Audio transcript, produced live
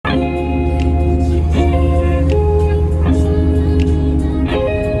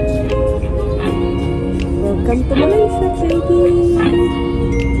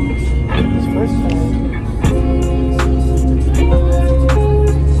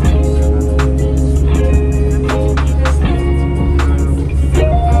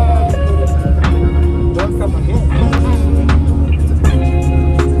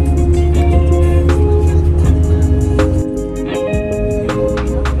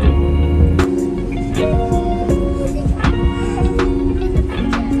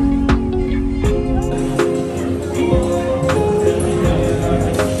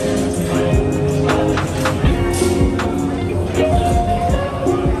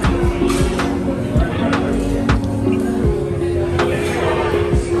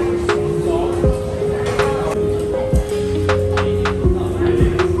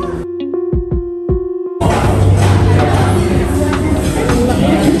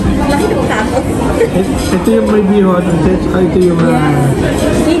Laki ng tapos. Ito yung may bihon. Ito yung...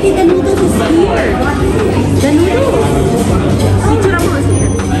 Lady, the noodles is here. The noodles. Picture mo.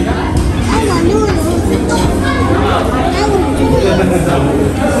 I want noodles.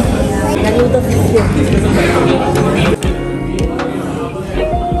 The noodles is here.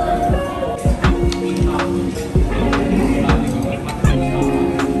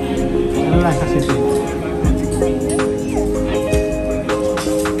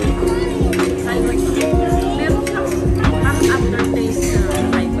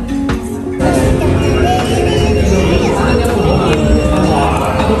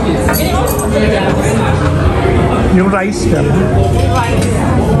 Yung rice ka ba?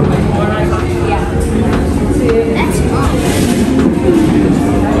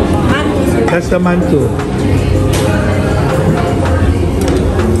 That's the mantu.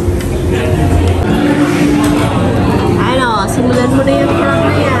 Ano, simulan mo na yung plan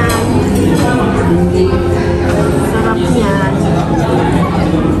na yan. Sarap yan.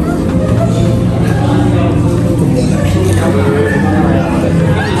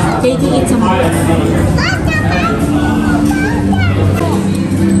 Katie, eat some more.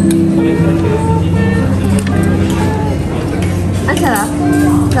 Ang sarap.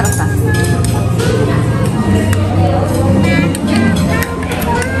 Sarap ka.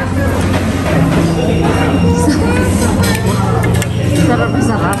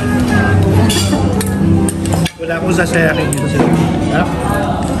 Sarap. Wala akong sasayakin dito sa ha?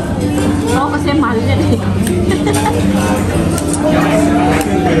 Oo, kasi mahal yan eh.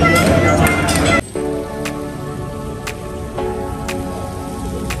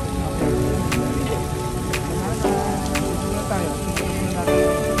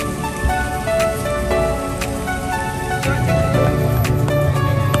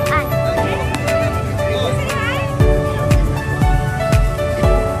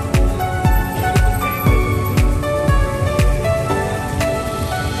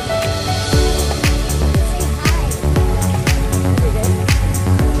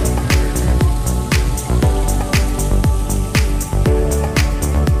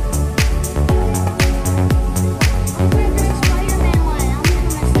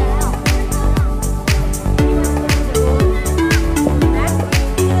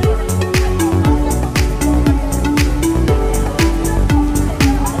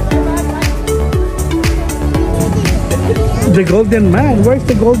 The golden man. Where's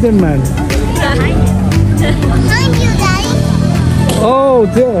the golden man? Behind you, Daddy. Oh,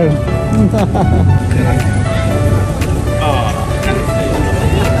 there.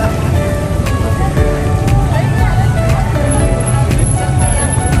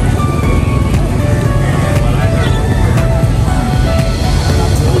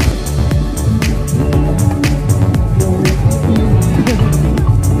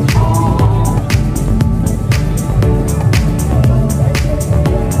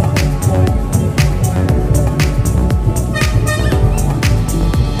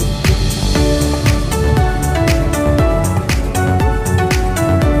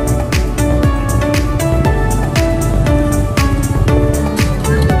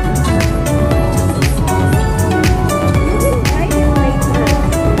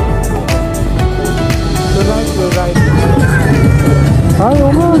 Ay,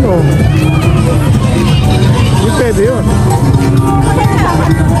 umano. Hindi pwede yun.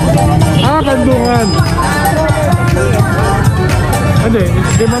 Kandungan.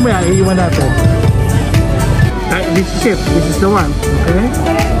 Hindi mamaya, iiwan natin. This is it. This is the one. Okay?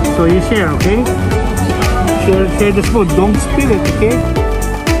 So you share, okay? Share the spoon. Don't spill it, okay?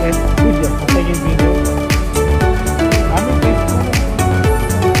 Okay, good job. Second video.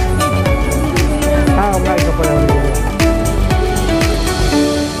 Okay, ito pala.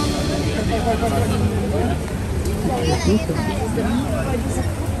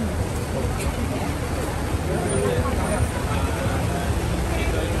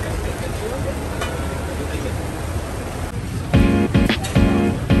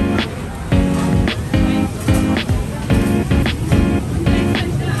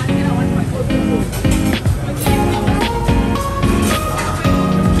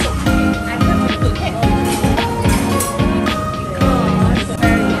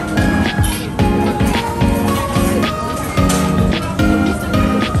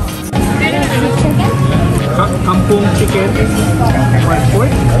 Kampung chicken, 1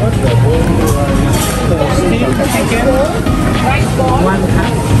 quart. Steamed chicken, 1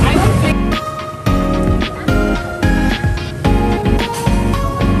 half.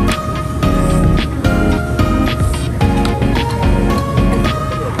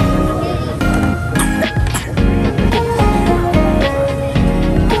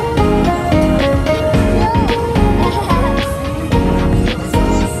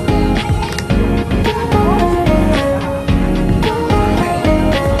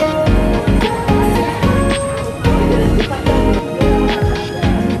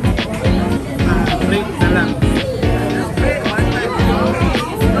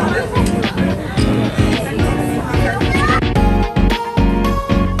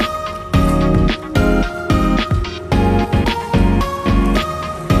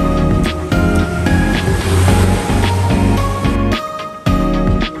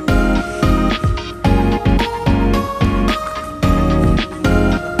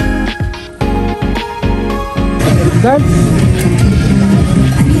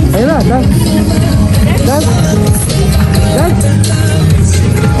 dance. Dance.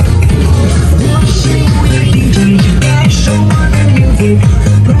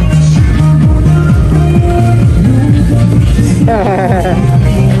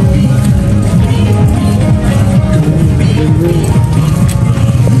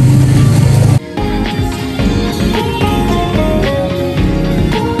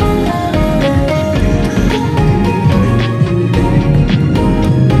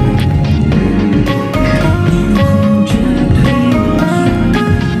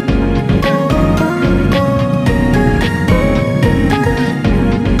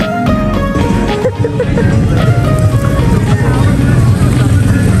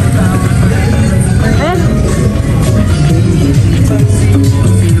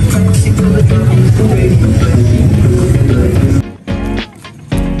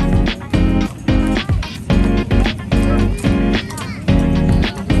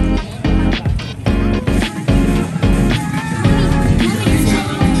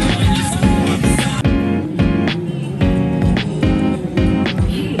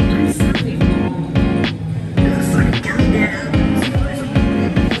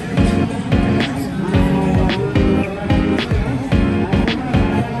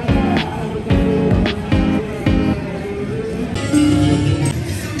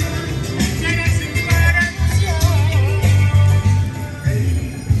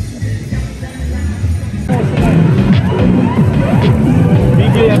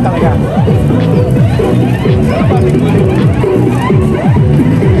 Video yan talaga.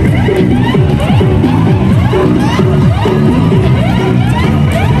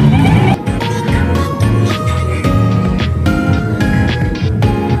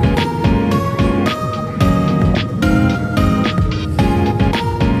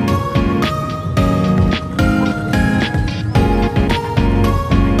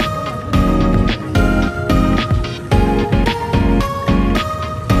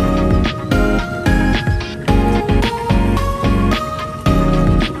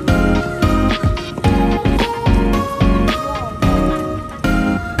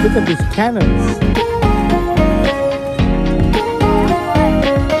 Look at these cannons.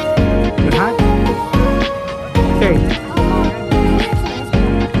 They're hot? Okay.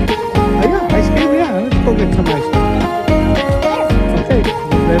 Oh yeah, ice cream, yeah. Let's go get some ice cream. Okay,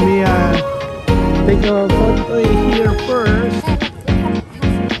 let me take a photo here first.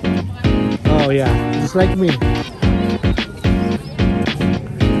 Oh yeah, just like me.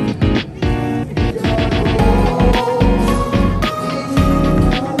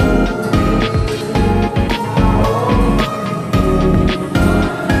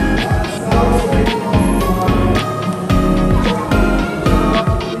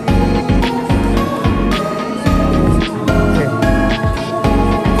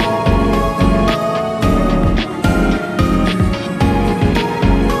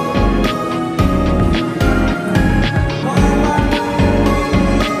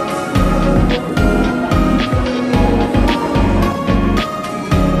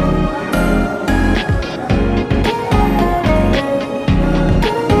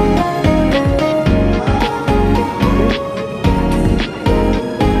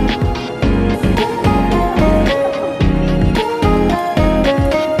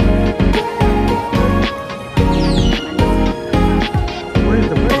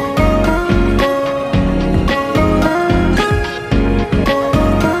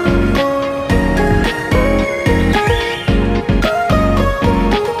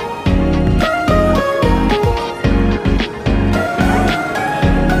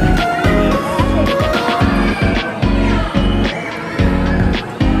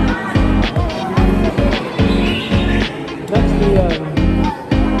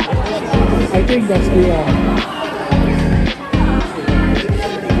 I think that's the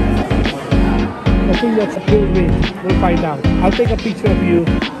I think that's a cool way. We'll find out. I'll take a picture of you.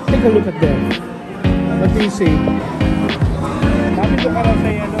 Take a look at them. What do you see? Sabi ko para sa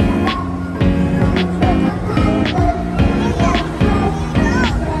ano.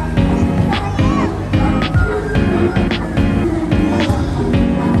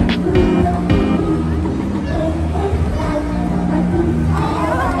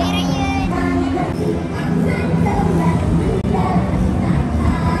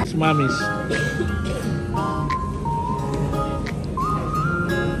 Mommy's.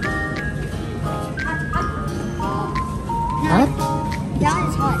 Hot? That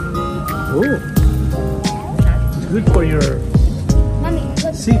is hot. Oh. It's good for your Mommy,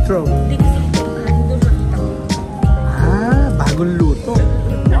 look. sea throat. Ah, bagong luto.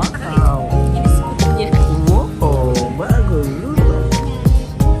 Wow. Wow, bagong luto.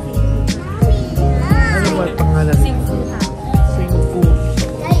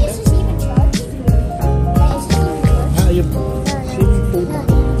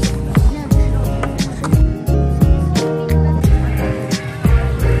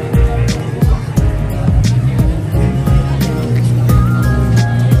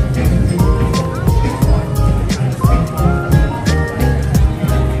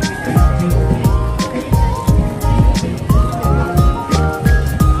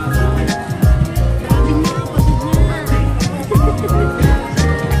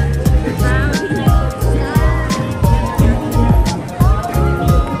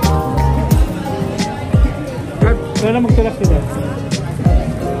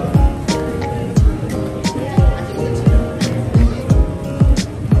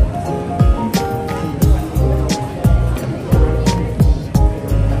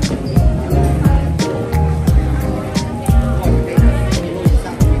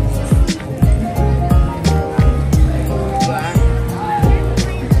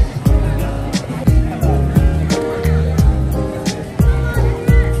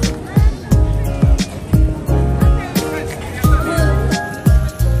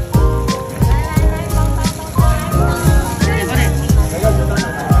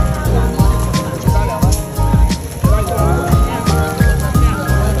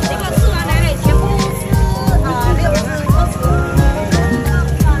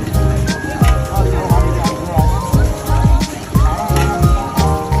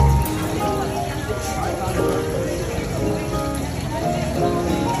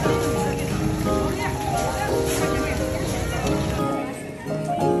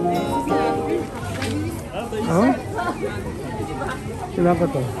 Kailan ko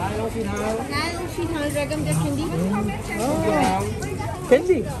to? Dragon candy. Oh.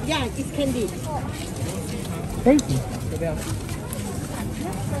 Candy. Yeah, it's candy. Thank you.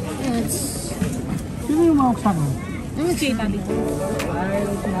 Sino yung mga sa akin? Okay, Bobby.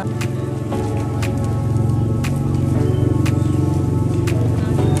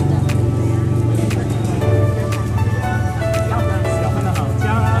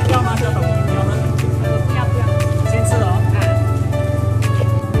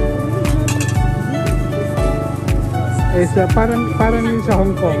 Parang yun sa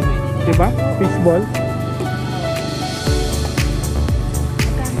Hong Kong, di ba? Fishball.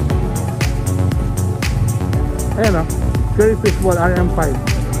 Ayan o, curry fishball RM5,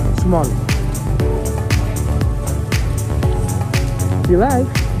 small. You like?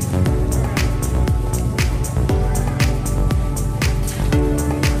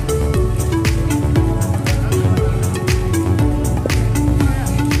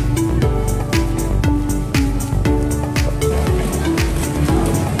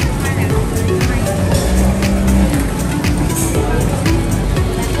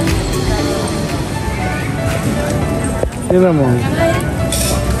 Tignan mo. 1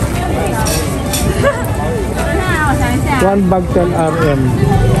 bag 10 RM.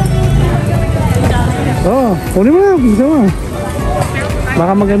 Oh, kunin mo na. Gusto mo.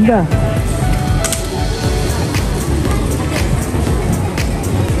 Baka maganda.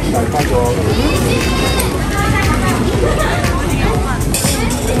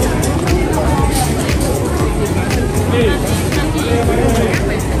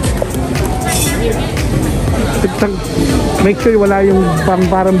 Make sure wala yung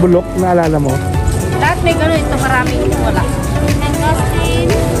parang bulok na alala mo. Lahat may gano'n, ito maraming wala.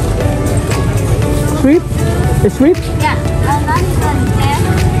 Sweet? It's sweet? Yeah.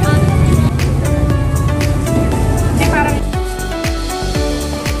 Hindi parang...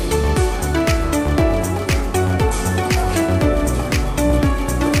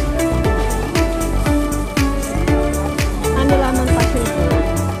 Ano lamang passion ko?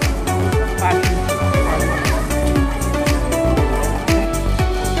 What?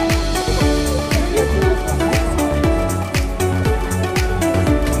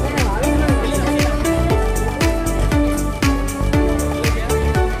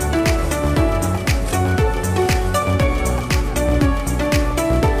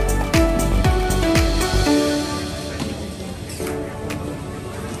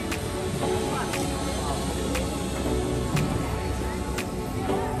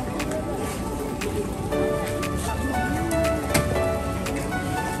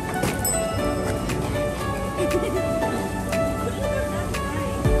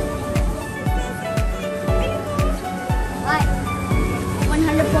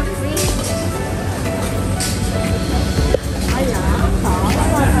 100 for free?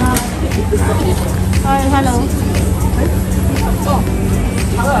 Hi, hello.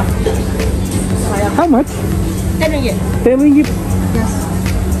 How much? 10 ringgit. 10 ringgit. Yes.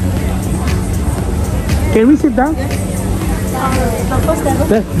 Can we sit down? Tapos,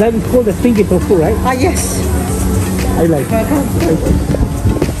 That is called a stinky tofu, right? yes. I like it.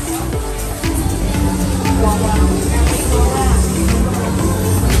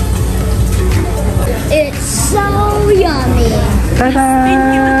 It's so yummy.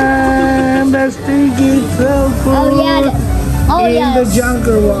 Ta-da! The stinky tofu. Oh yeah. Oh in the yes.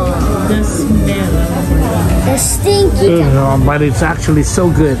 jungle walk. The stinky. But it's actually so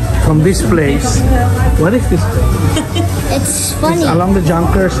good from this place. What is this? It's funny. Along the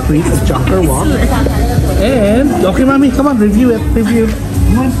Junker Street, the Junker Walk. And, okay, mommy, come on, review it. Review.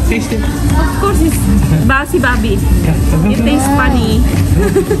 Come on, taste it. Of course, it's Basi Babi. It tastes funny.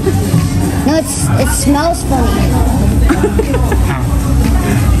 No, it smells funny.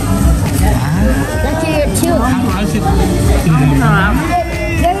 Look at your tooth. How's it?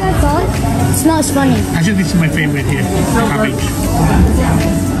 There you go. It smells funny. Actually, this is my favorite here. Cabbage.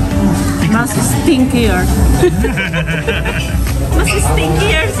 Mas stinkier. Mas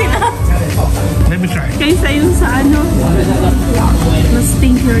stinkier sila. Let me try. Kaysa yung sa ano. Mas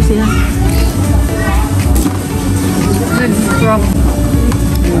stinkier sila. Good strong. I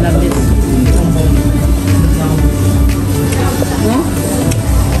love this. Hmm?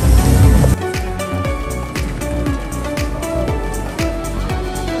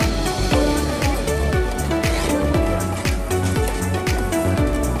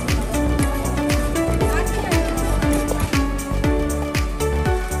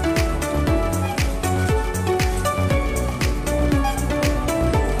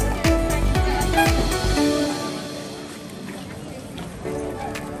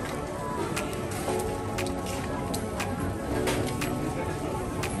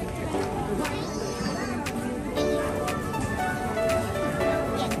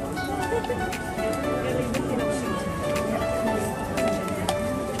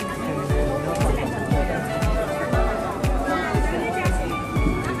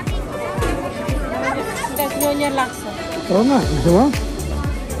 niya laksa. Oo nga, gusto mo?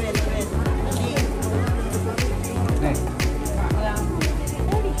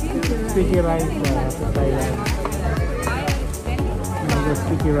 Sticky rice sa Thailand.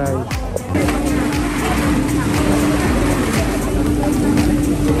 Sticky rice.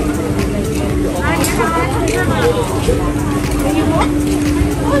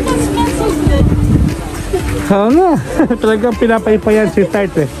 Oh, that smells so good. Oo nga, talagang pinapaypayan si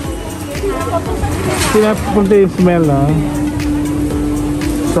Tart eh. Pinapunta yung smell, no?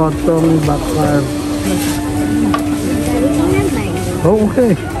 Sotong bakar. Oh,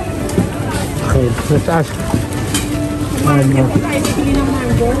 okay. Okay, let's ask.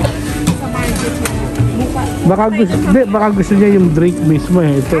 Baka gusto niya yung drink mismo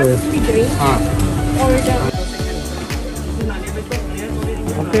eh. Ito eh.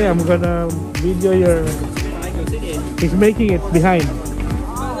 Okay, I'm gonna video your... He's making it behind.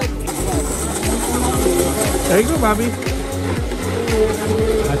 There you go, Bobby.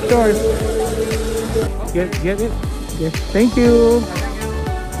 That's yours. Get it? Yes. Thank you.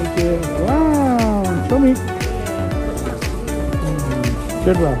 Thank you. Wow. Show me.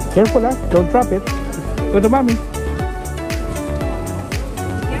 Good one. Careful, huh? Don't drop it. Go to mommy.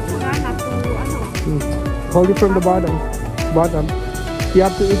 Hold it from the bottom. Bottom. You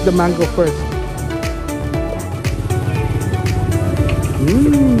have to eat the mango first.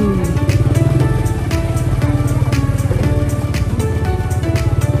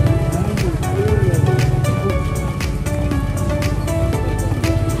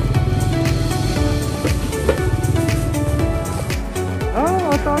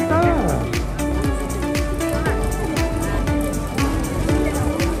 Oh, Tota.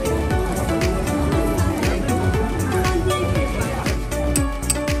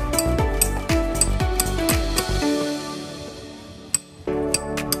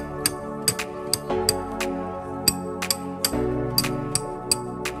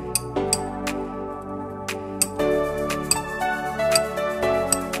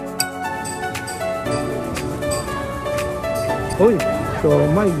 Uy, so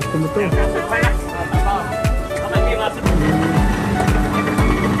may gusto mo to.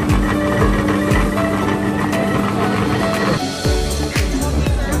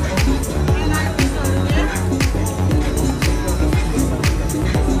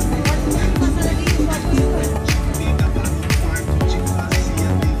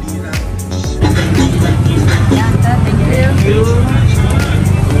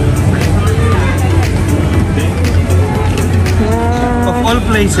 All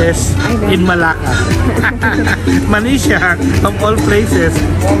places in Malacca. Malaysia, of all places,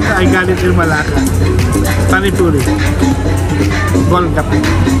 I got it in Malacca. Panipuri. Golgappa.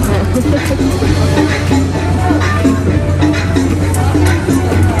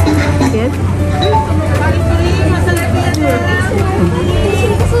 Yes.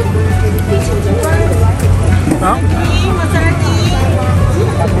 Huh?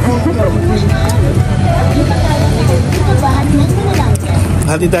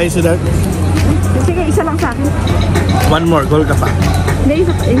 Hati tayo sa dart. Sige, isa lang sa akin. One more, Golgappa. Hindi,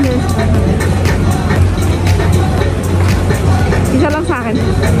 isa lang sa akin.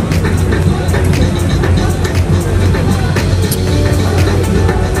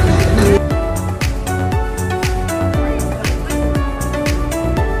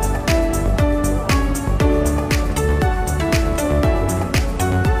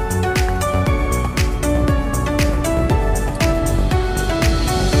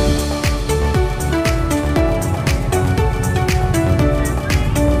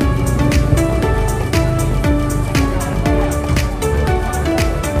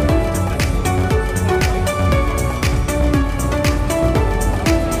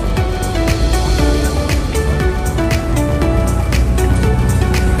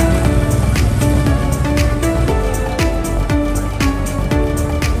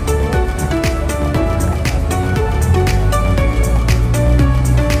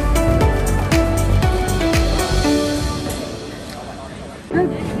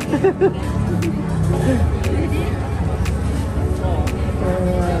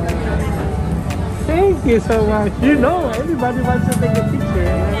 Thank you so much. You know, everybody wants to take a picture.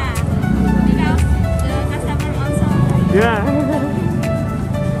 Yeah. Because the customer also. Yeah.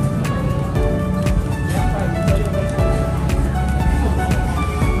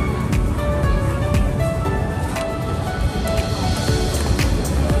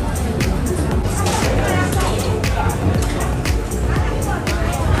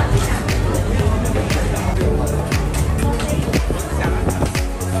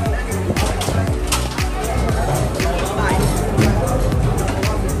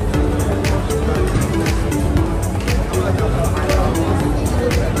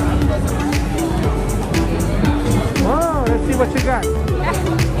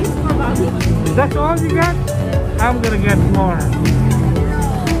 That's all you got? I'm gonna get more.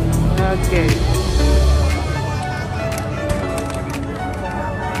 Okay.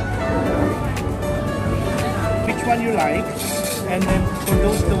 Which one you like? And then for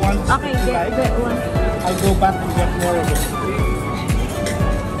those the ones Okay, you get like, that one. I'll go back and get more of it.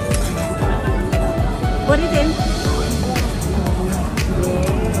 Put it in.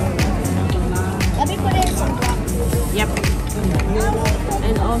 Let me put it in some blocks. Yep.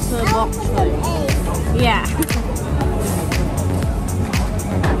 And also bok choy. Yeah.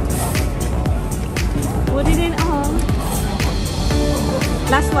 Put it in. Oh.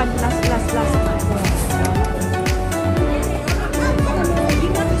 Last one. Last one.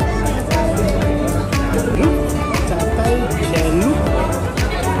 Tatay Chelu.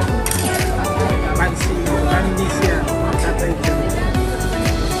 Fancy Malaysia. Tatay Chelu.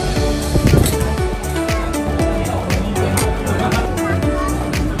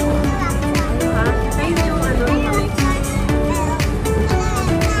 Ha? Kayo yung ano yung mix.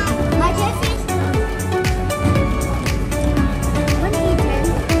 My jellyfish. Wanna eat it?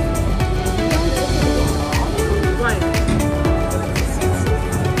 Why?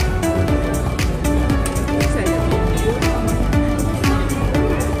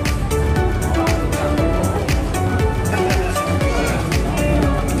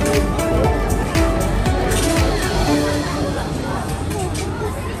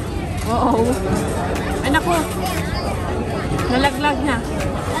 Oo. Anak ko. Nalaglag na.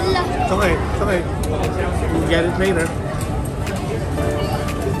 Allah. It's okay. It's okay. We'll get it later.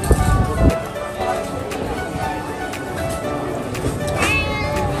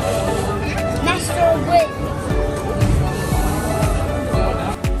 Master of Wit.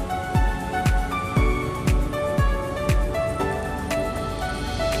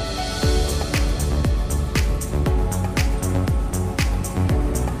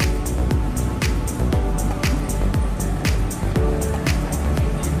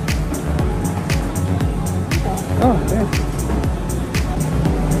 Oh, yeah.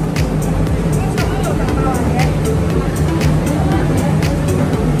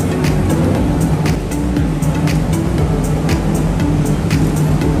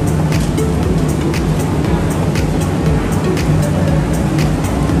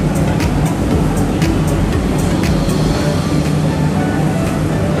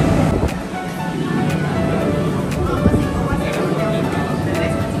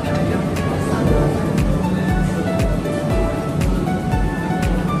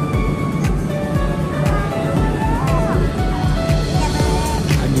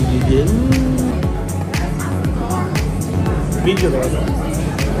 Video ba?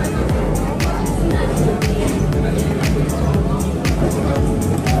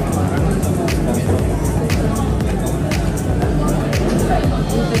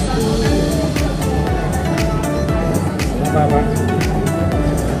 Baba.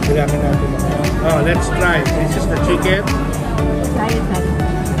 Bilangin natin. Oh, let's try. This is the chicken. Try it, honey.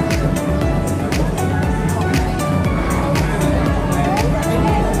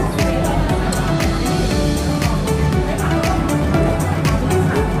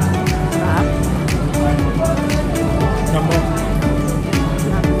 Number.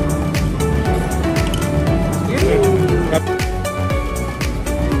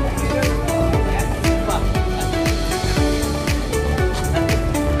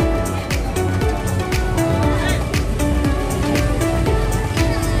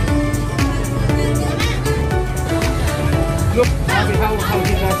 Look, how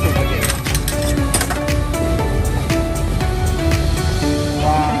he does it again.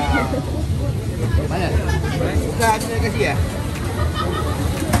 Wow. Mana? Buka ada kasih ya?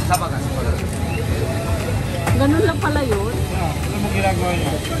 Sama kan? Ganun lang pala yun. Ano mo ginagawa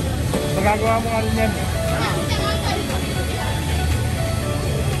niya? Magagawa mo ano yan?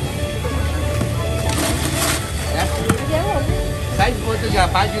 Ya? Saiz foto ya,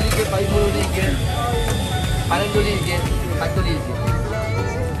 5 ringgit, 10 ringgit, 12 ringgit, 40 ringgit.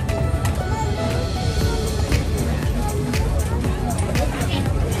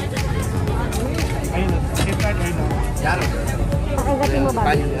 Ayun, kita ayun. Yaro. Pakagating mo ba?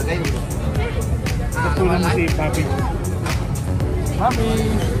 Baju, okay. Tulungan mo si Papi. Papi!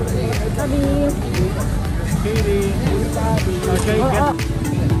 Sabi. Kiri! Okay, get...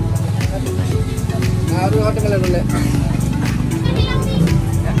 Ngaruh kata malah boleh.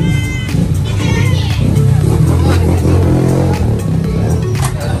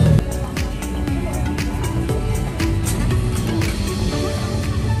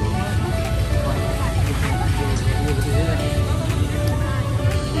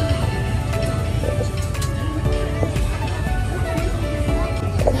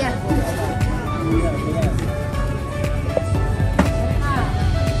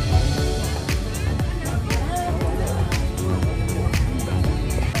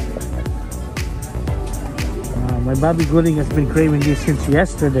 Bobby Goulding has been craving this since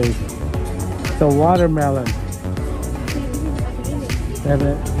yesterday. The watermelon.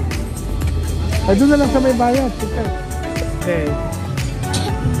 Ay, doon na lang sa may bayad. Okay.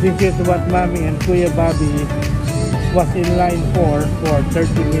 This is what Mommy and Kuya Bobby was in line for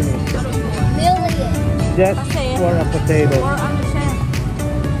 30 minutes. Million. Just for a potato. Or ano siya?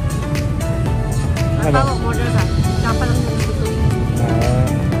 Ano? Tawag order ka. Kapa lang yung luto.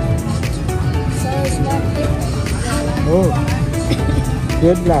 So it's not Oh.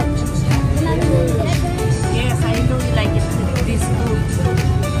 Good luck. Yes, I really like it. This food.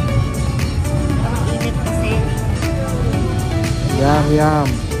 Ang init kasi. Yum, yum.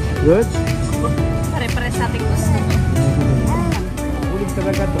 Good? Pare-pare sa ating gusto. Ulit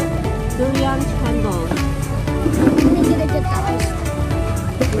talaga to. Durian scramble.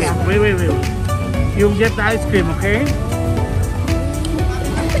 Wait. You get the ice cream, okay?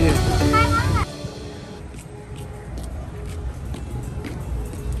 Yes.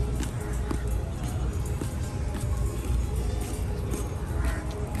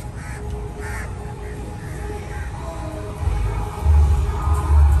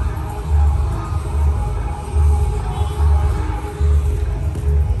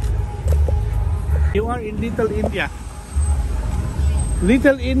 You are in Little India.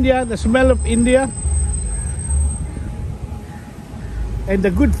 Little India, the smell of India, and the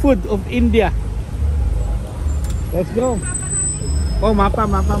good food of India. Let's go. Oh, mapa.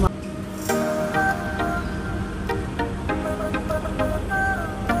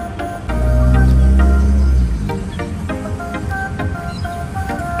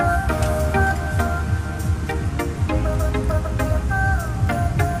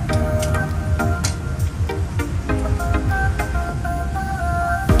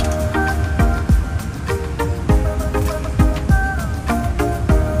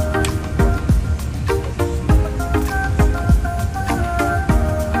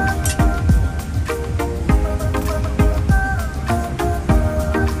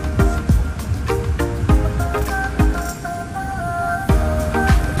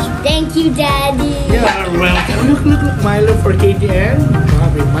 Thank you, Daddy. Yeah, welcome. Look. Milo for KTN.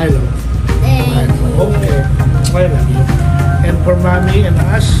 Bobby, Milo. Thank you. Okay. I love you. And for Mommy and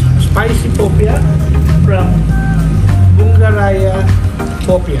us, spicy popia from Bungaraya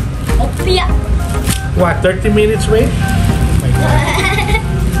Popia. Opia. What, 30 minutes wait? Oh my God.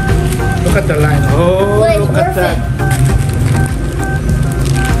 Look at the line. Oh, Wait, look at that. perfect.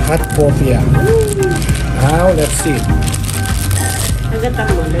 Hot popia. Now, let's see.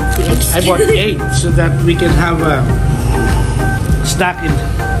 Let's see. I bought 8 so that we can have a snack in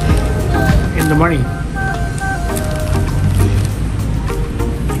the morning.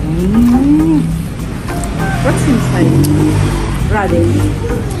 What's inside? Radish.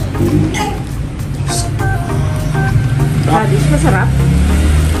 Radish, masarap.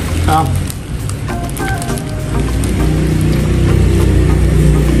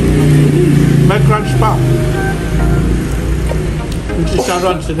 May crunch pa. Yung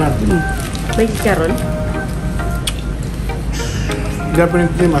chicharon sila. May karon.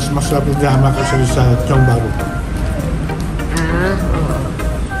 Definitely mas masarap yung drama kasi sa Tiong Baru.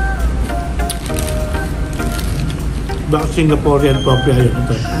 Baka Singaporean popia yun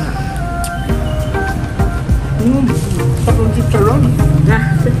ito. Sarap yung chicharon.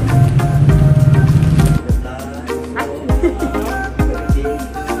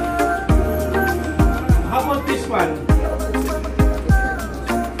 How about this one?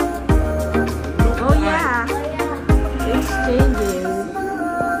 Oh yeah. It's changing.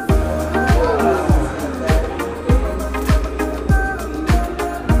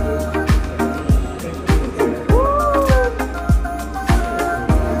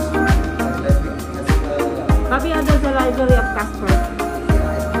 Papi, there's a library of Casper.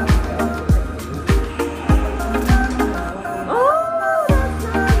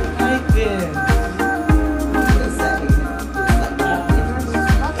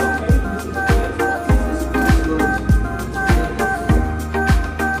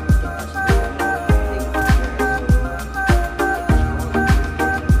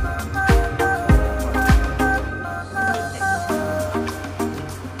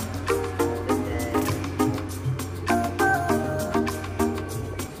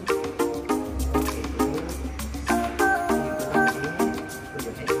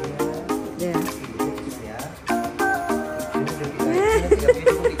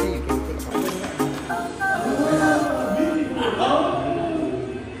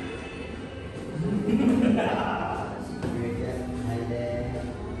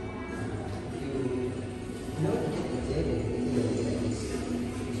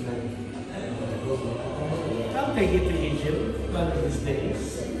 take it to Egypt one of these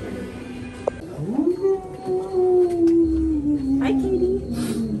days. Hi, Katie.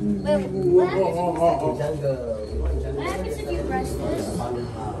 Wait, what happens if you press this?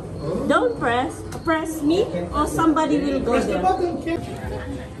 Don't press. Press me or somebody will go Press the there. button, kid.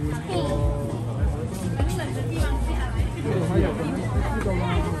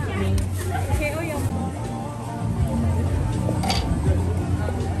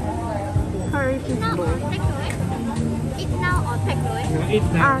 Hurry, Eat now or take away? Eat now or take away? Eat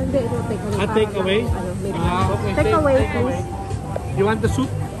now. Hindi, no, take away. Take away? Okay. Take away, please. You want the soup?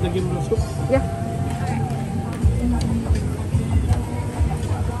 Lagyan mo ng soup? Yeah.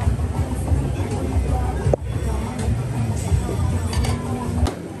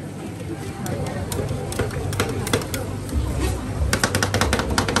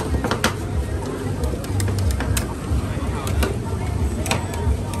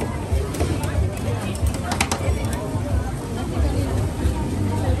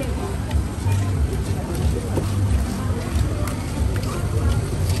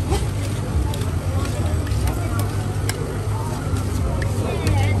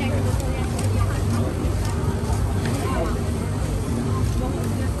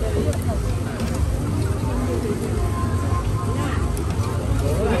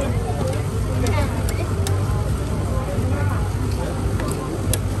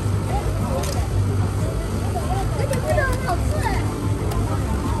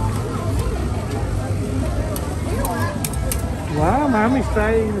 Wow, Mommy's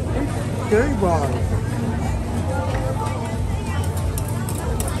trying the fish curry ball.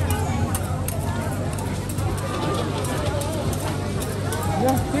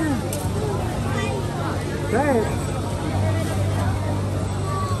 Yeah, here. Try it.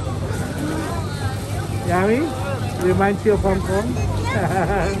 Yummy? Reminds you of Hong Kong?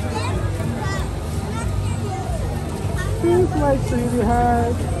 Feels like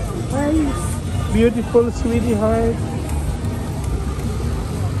sweetheart. Nice. Beautiful sweetheart.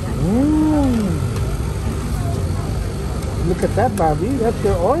 Look at that, Bobby. That's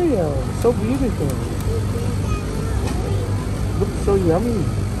your Oreo. So beautiful. Looks so yummy.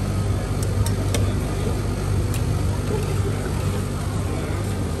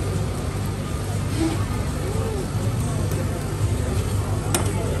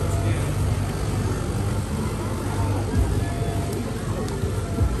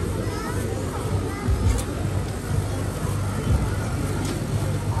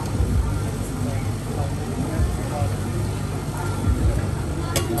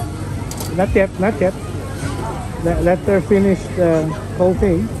 Not yet, not yet. Let her finish the whole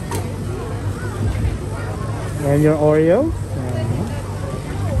thing. And your Oreo.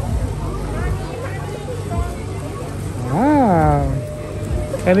 Wow.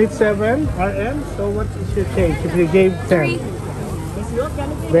 And it's 7 RM, so what is your change if you gave 10?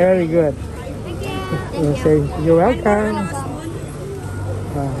 Very good. Thank you. We'll say, you're welcome.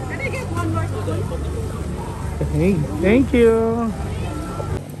 Can I get one more, please? Hey, thank you.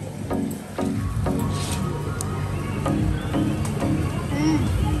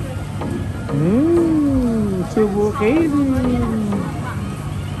 Subo Katie.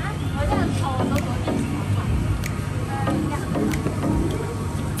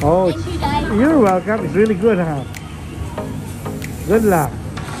 Oh, you're welcome. It's really good, huh? Good luck.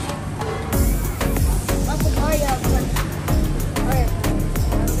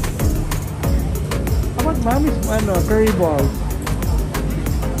 How about Mommy's curry balls?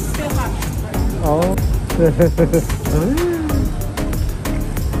 Still hot. Oh.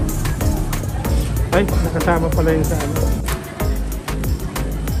 Ay, nakasama pala yung sa ano.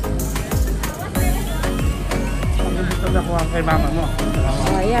 Ang gusto na kuha kay mama mo.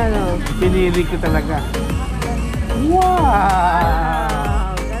 Oh, ayan o. Pinili ko talaga.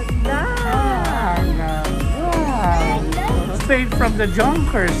 Wow! Ganda! Wow! Straight from the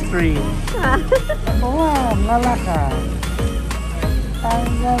Jonker Street. Wow, Malacca.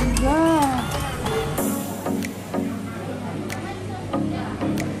 Ang ganda!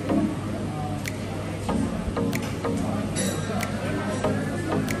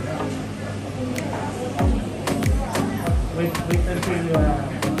 Wait until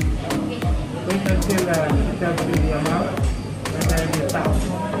it tells you the amount and then you stop.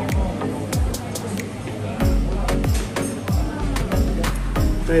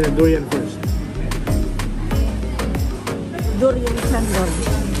 Try the durian first. Durian sandal.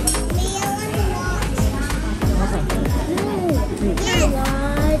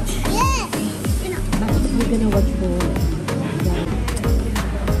 We're gonna watch for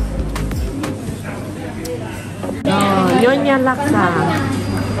yun yung laksa.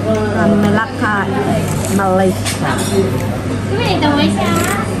 Malacca, Malaysia.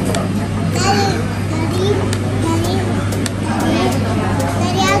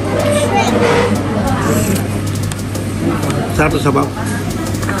 Sarap sa sabaw.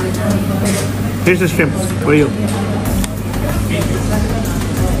 Here's the shrimp for you.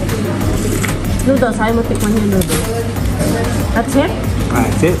 Noodles, ayaw mo tikman yung noodles. That's it?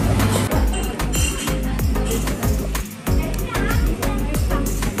 That's it.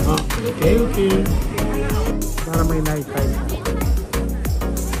 Oh, okay. Para may night time.